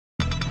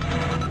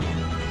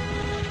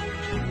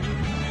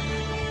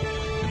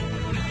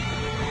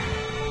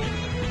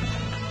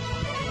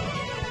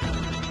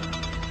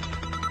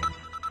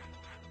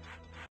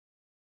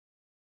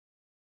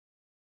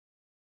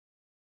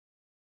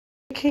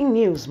Breaking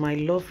news, my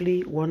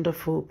lovely,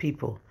 wonderful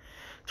people.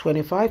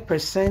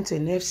 25%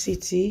 in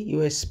FCT.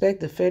 You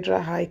expect the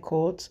Federal High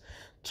Court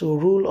to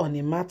rule on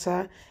a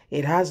matter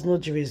it has no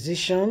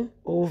jurisdiction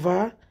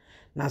over.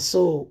 Now,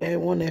 so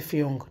one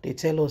Effiong, they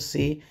tell us,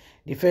 say,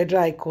 the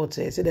Federal High Court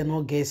say they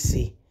not get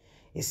see.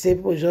 It say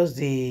people just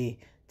the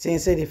thing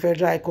say the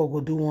Federal High Court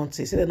go do one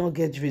thing. Say they not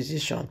get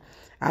jurisdiction,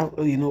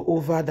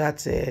 over that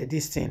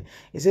this thing.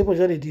 It say people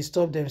just they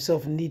disturb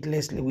themselves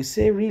needlessly. We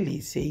say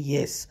really, say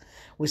yes.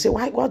 We say,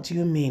 why? What do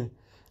you mean?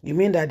 You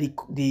mean that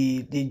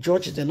the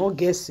judges they not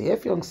get say?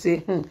 Effiong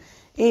say,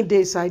 ain't they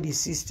inside the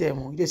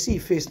system? You see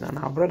face now,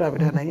 our brother,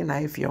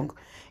 Effiong.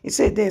 He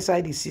say they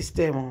inside the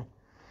system.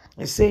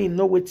 He say,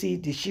 know what the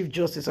Chief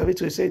Justice of it.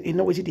 He say,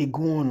 know what they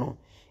go on.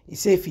 He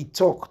say, if he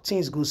talk,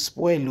 things go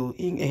spoil.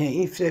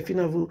 If he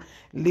never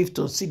live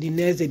to see the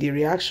next day, the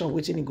reaction,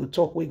 waiting he go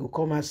talk, we go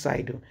come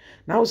outside.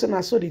 Now, so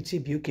I saw the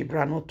TB, okay,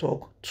 bro, not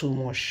talk too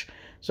much.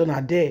 So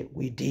now there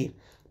we did.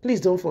 Please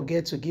don't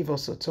forget to give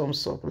us a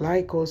thumbs up,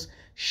 like us,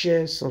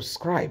 share,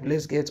 subscribe.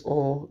 Let's get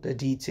all the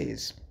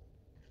details.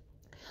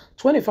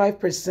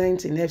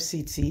 25% in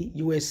FCT.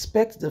 You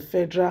expect the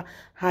Federal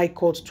High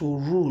Court to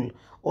rule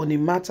on a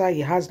matter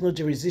it has no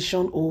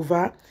jurisdiction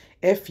over.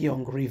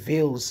 Effiong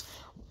reveals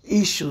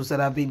issues that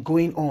have been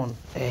going on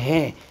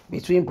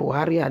between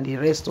Buhari and the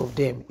rest of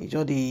them. It's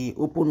just they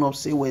open up,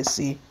 say, well,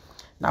 see.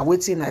 Now,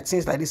 waiting at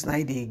things like this,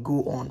 now they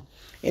go on.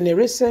 In a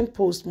recent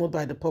post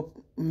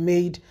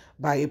made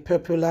by a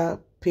popular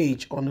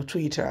page on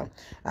Twitter,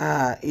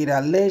 it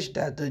alleged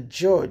that the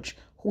judge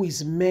who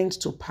is meant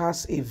to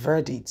pass a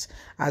verdict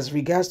as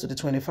regards to the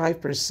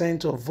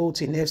 25% of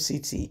vote in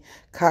FCT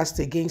cast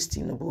against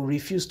Tinubu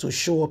refused to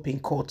show up in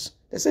court.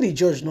 They said the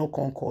judge no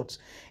come court.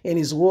 In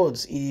his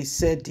words, he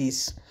said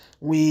this: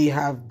 "We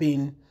have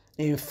been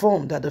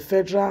informed that the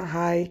Federal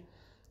High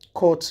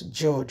Court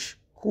judge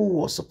who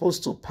was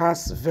supposed to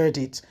pass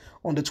verdict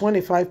on the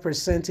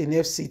 25% in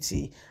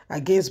FCT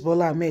against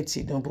Bola Ahmed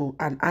Tinubu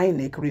and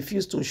INEC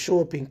refused to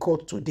show up in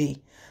court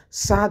today.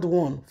 Sad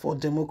one for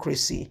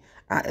democracy."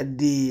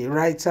 The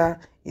writer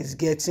is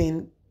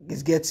getting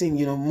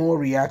more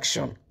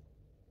reaction.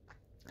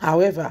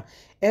 However,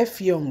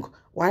 Effiong,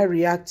 while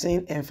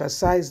reacting,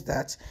 emphasized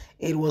that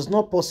it was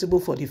not possible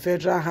for the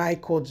Federal High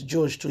Court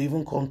judge to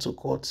even come to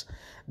court.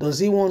 Does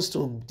he want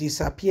to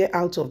disappear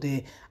out of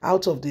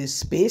the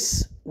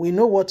space? We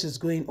know what is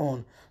going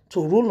on.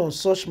 To rule on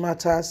such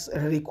matters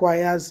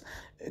requires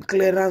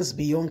clearance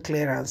beyond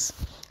clearance.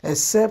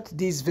 Except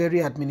this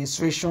very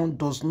administration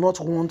does not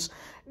want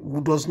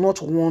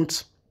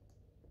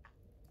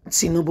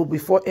Tinubu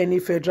before any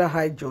federal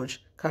high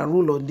judge can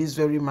rule on this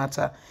very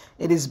matter.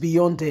 It is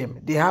beyond them.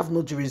 They have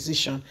no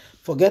jurisdiction.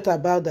 Forget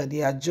about that.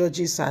 They are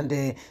judges, and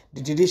the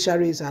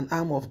judiciary is an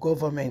arm of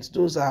government.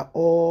 Those are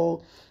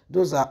all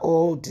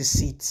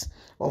deceit.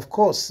 Of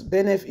course,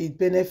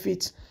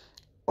 benefit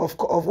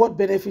of what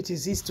benefit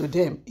is this to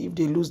them if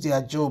they lose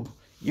their job?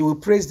 You will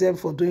praise them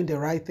for doing the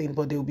right thing,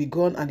 but they will be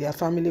gone and their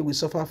family will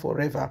suffer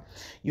forever.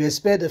 You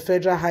expect the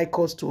Federal High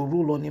Court to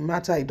rule on a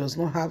matter it does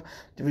not have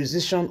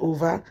jurisdiction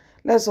over.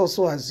 Let's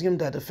also assume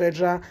that the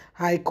Federal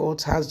High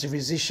Court has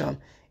jurisdiction,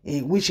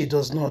 which it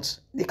does not.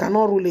 They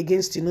cannot rule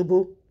against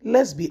Tinubu.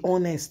 Let's be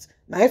honest.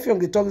 Now, if you're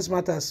going to talk this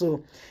matter,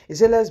 so he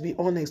said, let's be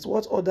honest.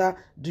 What order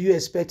do you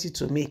expect it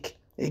to make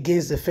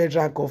against the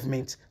federal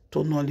government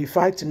to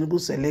nullify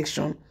Tinubu's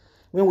election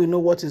when we know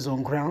what is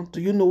on ground? Do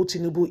you know who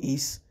Tinubu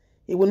is?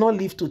 He will not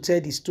live to tell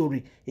the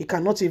story. He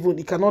cannot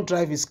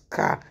drive his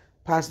car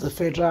past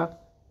that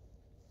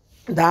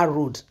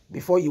road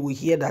before you will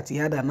hear that he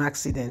had an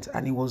accident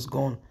and he was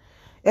gone.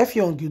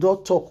 Effiong, you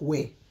don't talk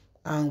well,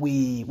 and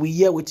we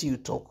hear what you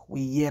talk.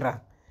 We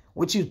hear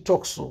what you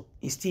talk, so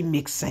it still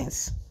makes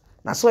sense.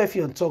 Now, so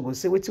Effiong talk, we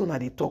say what you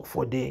they talk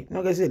for there.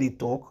 No guys say they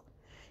talk.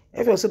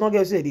 Effiong say no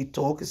guys say they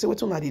talk. He say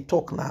what you they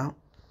talk now.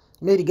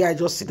 Make the guy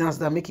just sit down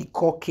and make it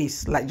court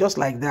case just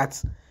like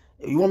that.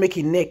 You want make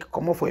a neck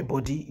come off for a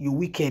body, you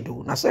wicked.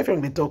 Now, so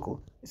Effiong they talk.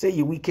 He say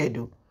you wicked.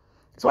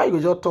 So why you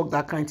just talk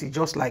that kind of thing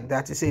just like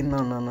that? He say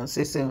no.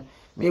 Say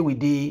may we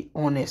be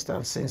honest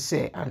and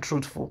sincere and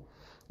truthful.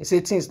 He say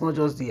things not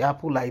just the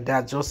apple like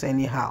that, just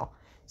anyhow.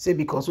 Say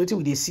because what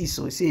we they see,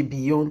 so say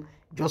beyond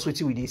just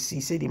what we they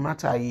see. Say the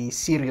matter is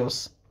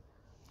serious.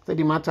 Say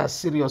the matter is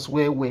serious.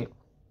 Where? He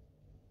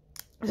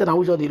said now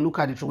we just they look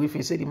at the truth.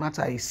 He say the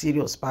matter is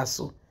serious,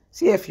 paso.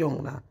 See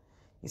Effiong now.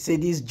 He say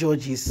these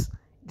judges.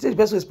 He said the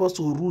person is supposed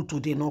to rule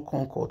today, not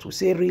concord. We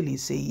say really,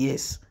 say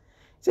yes.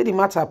 He said the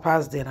matter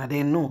passed there, and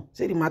then no.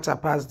 Say the matter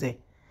passed there.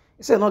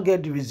 He said not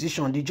get the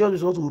decision. The judge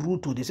is supposed to rule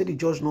today. Say the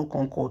judge not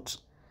concord.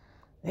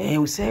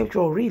 And we say,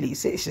 oh, really? He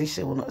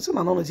said, well, no. He said, I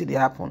don't know what they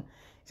happen. He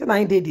said,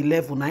 I did the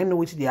level, I know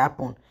what they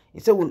happen. He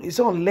said, well, it's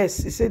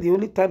unless, he said, the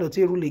only time that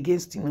they rule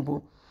against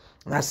Tinubu,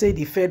 and I say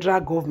the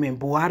federal government,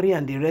 Buhari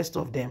and the rest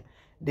of them,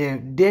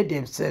 they're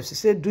themselves. He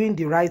said, doing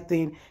the right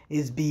thing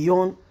is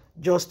beyond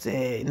just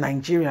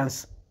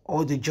Nigerians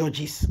or the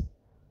judges.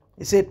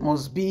 He said, it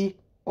must be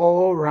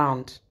all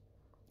round.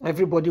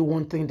 Everybody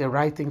wanting the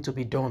right thing to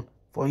be done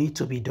for it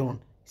to be done.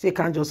 He said, it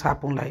can't just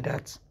happen like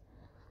that.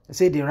 They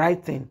say the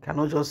right thing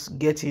cannot just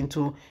get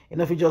into,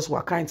 if you just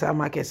walk into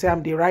market, say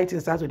I'm the right thing,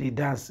 start to the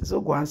dance.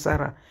 So go answer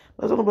her.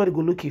 There's nobody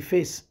go look your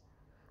face.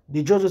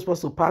 The judge is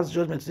supposed to pass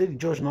judgment to say the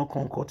judge not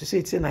concord. To say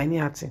it's in any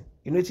acting.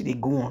 It's they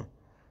go on.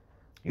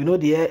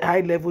 The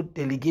high level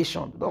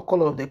delegation, don't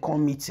call of the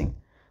come meeting.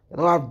 They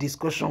don't have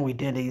discussion with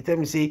them. They tell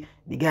me say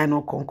the guy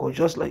not concord.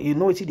 Just like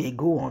it's they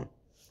go on.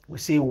 We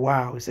say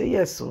wow. We say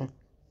yes, so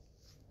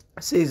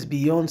say it's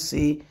beyond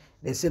say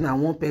they say now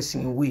one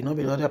person win, not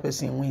be the other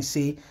person win.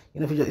 Say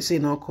if you just say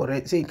not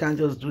correct, say you can't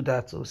just do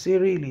that. So say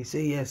really,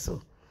 say yes.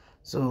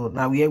 So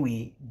now where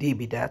we they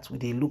be that we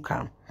they look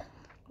at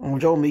and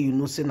just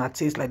make say that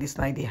things like this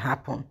night they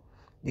happen.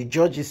 The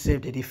judges say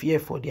that they fear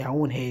for their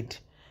own head,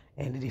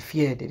 and they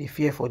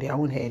fear for their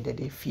own head, that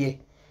they fear.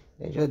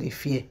 They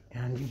fear,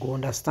 and you go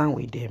understand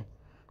with them.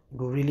 You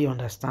go really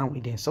understand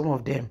with them. Some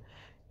of them,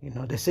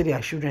 they say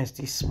their children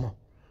still small.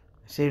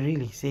 Say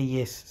really, say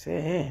yes,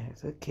 say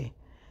it's okay.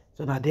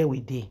 So now there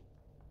we did.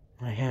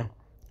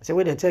 Say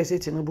when they tell you say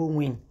Tinubu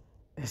win,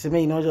 they say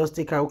may you not just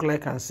take a look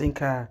like and think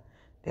there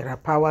are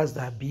powers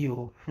that be.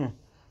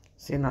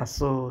 Say now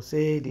so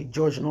say the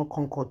judge not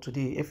concord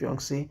today. Effiong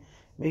say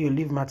may you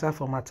leave matter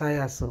for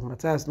Matthias. So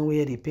Matthias know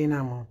where the pain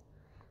am.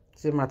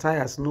 Say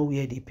Matthias know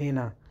where the pain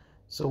am.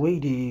 So when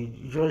the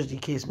judge the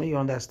case, may you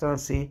understand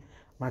say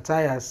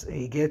Matthias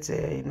he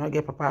not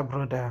get papa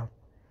brother.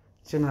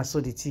 Say now so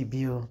the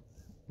TBO.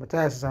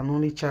 Matthias is an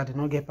only child, he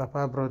not get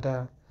papa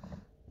brother.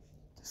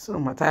 So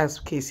Matthias'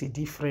 case is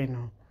different.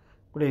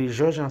 But the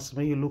judge and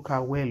make you look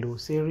at well.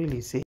 Say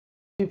really, say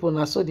people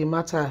now so the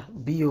matter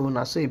be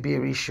now so it be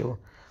a issue.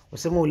 We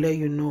say more let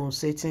you know,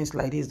 say things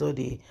like this though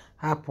they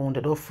happen,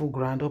 they don't full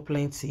ground or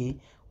plenty.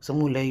 So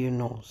more let you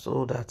know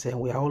so that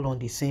we are all on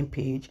the same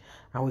page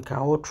and we can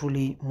all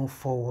truly move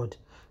forward.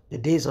 The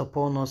days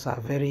upon us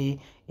are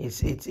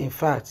it's in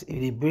fact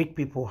they break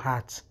people's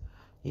hearts.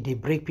 They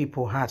break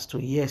people's hearts to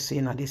hear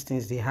saying that these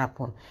things they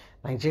happen.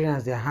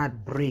 Nigerians, their heart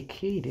break.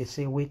 Hey, they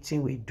say,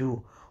 waiting we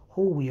do.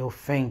 Who we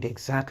offend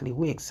exactly?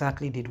 Who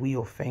exactly did we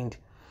offend?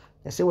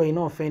 They say, well, you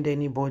don't offend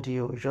anybody.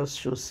 Or just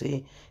show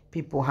say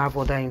people have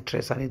other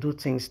interests and they do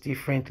things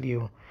differently.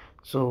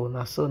 So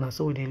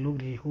they look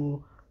the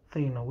whole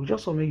thing. We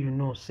just want to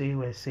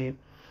make say,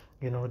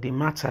 the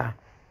matter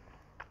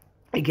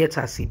it gets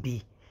as it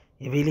be.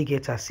 It really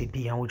gets as it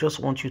be, and we just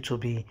want you to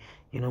be,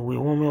 we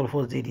want all of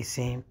us to the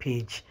same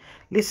page.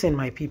 Listen,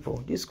 my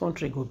people, this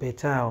country go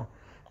better,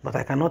 but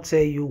I cannot tell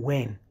you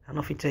when. I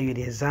not tell you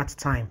the exact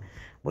time,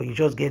 but you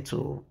just get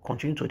to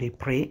continue to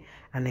pray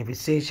and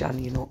envisage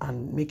and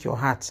and make your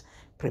heart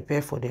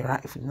prepare for the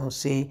right.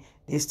 Say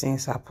these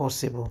things are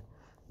possible.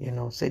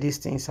 Say these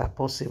things are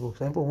possible.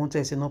 Some people want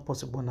to say not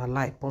possible, not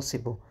lie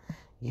possible.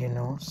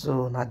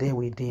 So now there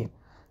we did.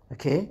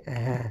 Okay.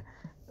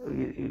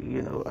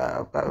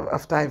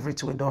 After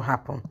everything don't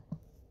happen,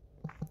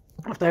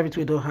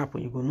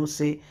 you go no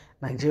say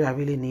Nigeria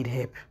really need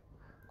help.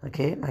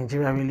 Okay,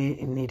 Nigeria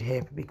really need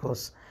help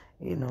because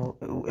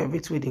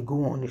everything they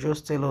go on, you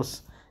just tell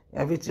us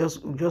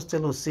just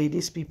tell us say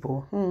these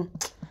people,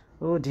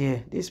 oh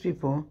dear, these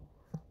people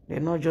they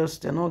not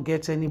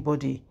get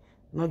anybody,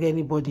 not get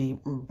anybody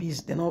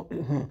busy, they not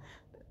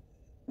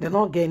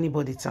get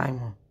anybody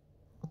time.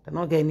 They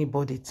not get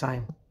anybody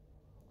time.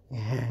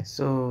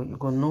 So you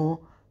go know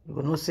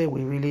say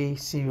we really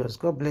serious.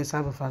 God bless.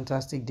 Have a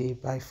fantastic day.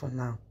 Bye for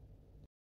now.